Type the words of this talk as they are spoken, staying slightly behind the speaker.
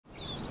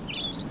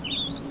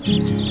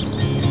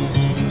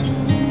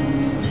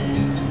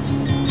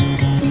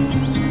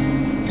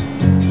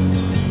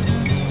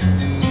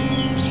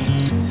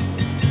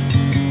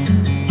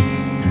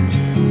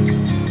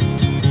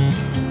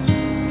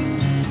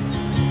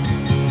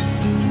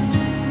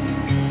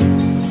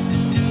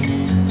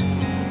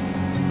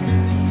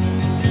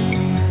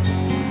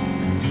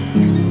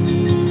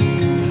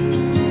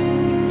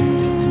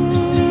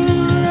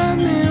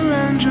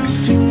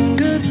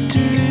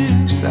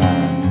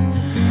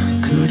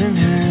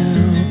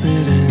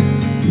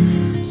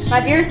My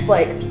dearest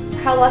Blake,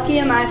 how lucky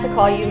am I to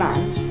call you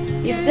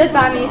mine. You've stood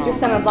by me through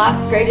some of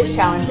life's greatest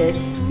challenges.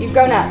 You've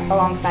grown up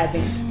alongside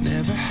me.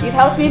 You've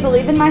helped me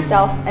believe in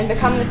myself and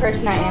become the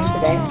person I am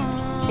today.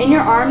 In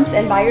your arms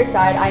and by your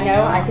side, I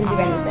know I can do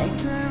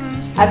anything.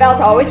 I vow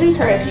to always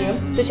encourage you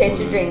to chase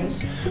your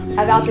dreams.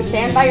 I vow to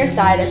stand by your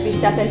side as we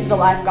step into the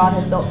life God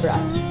has built for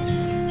us.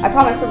 I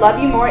promise to love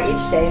you more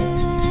each day.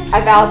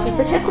 I vow to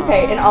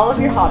participate in all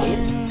of your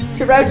hobbies,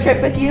 to road trip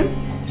with you,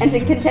 and to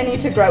continue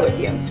to grow with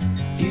you.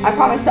 I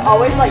promise to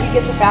always let you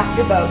get the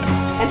faster boat,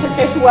 and to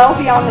fish well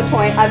beyond the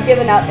point I've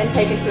given up and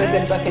taken to a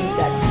good book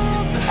instead.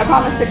 I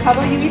promise to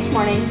cuddle you each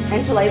morning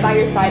and to lay by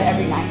your side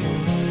every night.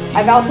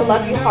 I vow to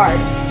love you hard,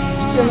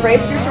 to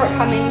embrace your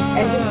shortcomings,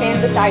 and to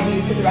stand beside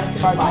you for the rest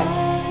of our lives.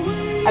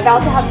 I vow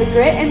to have the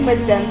grit and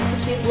wisdom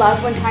to choose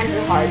love when times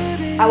are hard.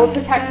 I will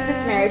protect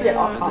this marriage at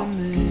all costs,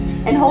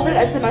 and hold it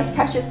as the most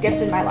precious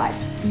gift in my life.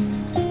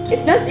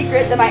 It's no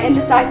secret that my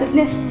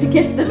indecisiveness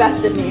gets the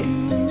best of me,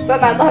 but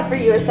my love for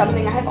you is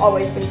something I have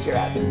always been sure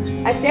of.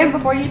 I stand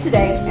before you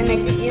today and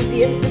make the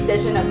easiest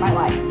decision of my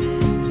life.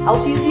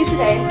 I'll choose you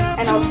today,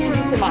 and I'll choose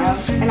you tomorrow,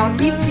 and I'll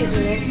keep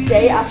choosing you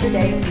day after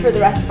day for the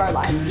rest of our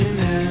lives.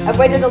 I've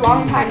waited a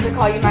long time to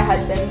call you my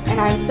husband, and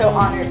I am so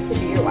honored to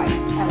be your wife.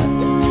 I love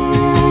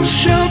you.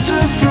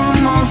 Shelter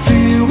from all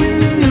fear we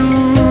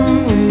knew,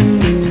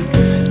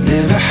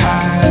 never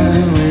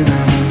hide when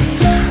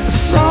I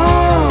saw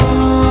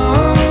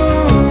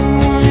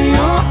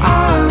your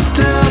eyes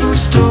tell the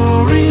story.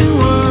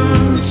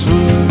 Words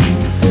were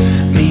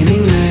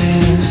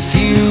meaningless,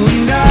 you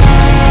and I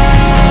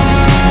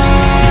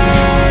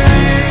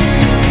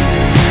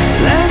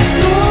left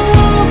the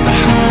world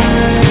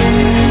behind.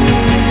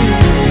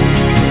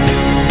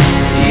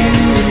 You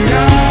and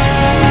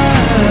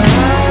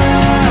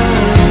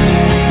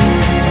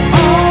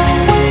all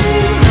we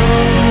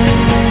know,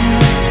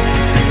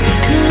 it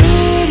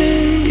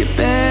couldn't get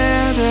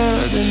better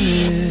than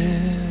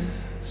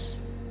this.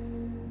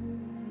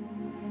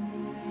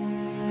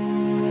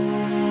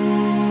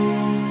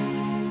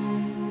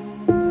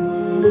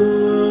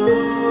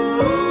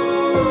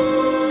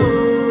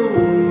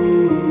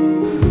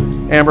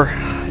 Amber,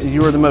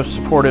 you are the most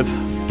supportive,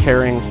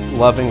 caring,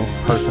 loving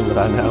person that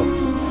I know.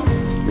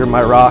 You're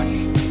my rock,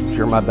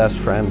 you're my best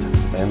friend,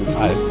 and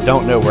I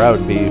don't know where I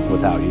would be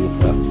without you.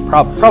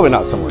 Probably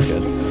not somewhere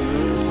good.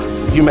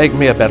 You make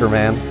me a better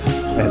man,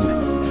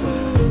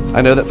 and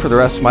I know that for the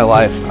rest of my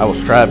life, I will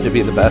strive to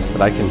be the best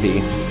that I can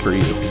be for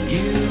you.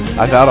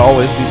 I vow to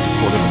always be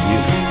supportive of you,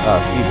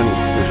 even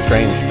your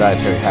strange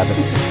dietary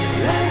habits,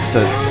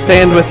 to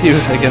stand with you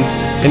against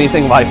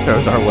anything life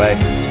throws our way,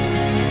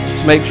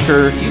 to make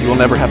sure you will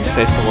never have to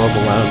face the world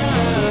alone,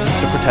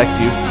 to protect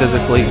you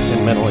physically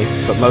and mentally,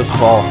 but most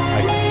of all,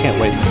 I can't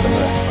wait to spend the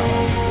rest of my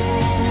life.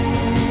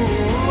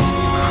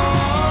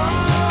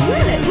 You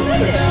did it, you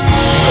did it.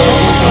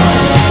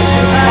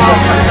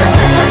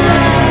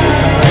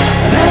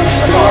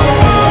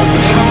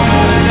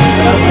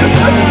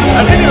 I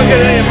didn't even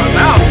get any in my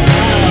mouth.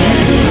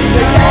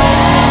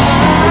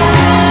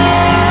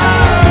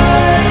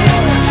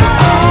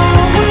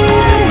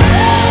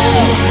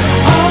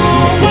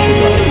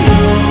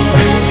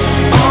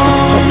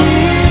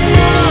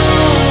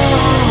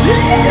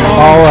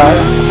 All right,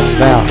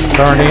 now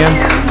turn in.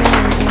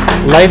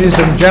 Ladies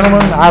and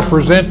gentlemen, I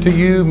present to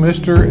you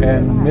Mr.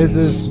 and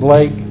Mrs.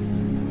 Blake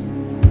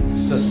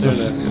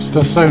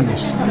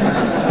Stasunis.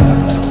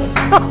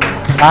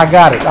 I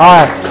got it.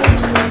 All right,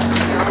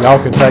 y'all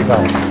can take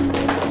off.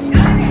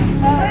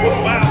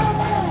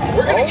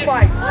 Oh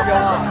my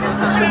God.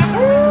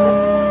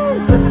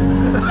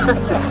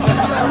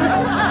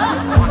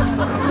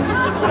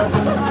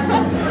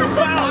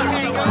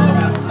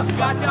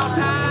 Got y'all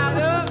tied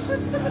up.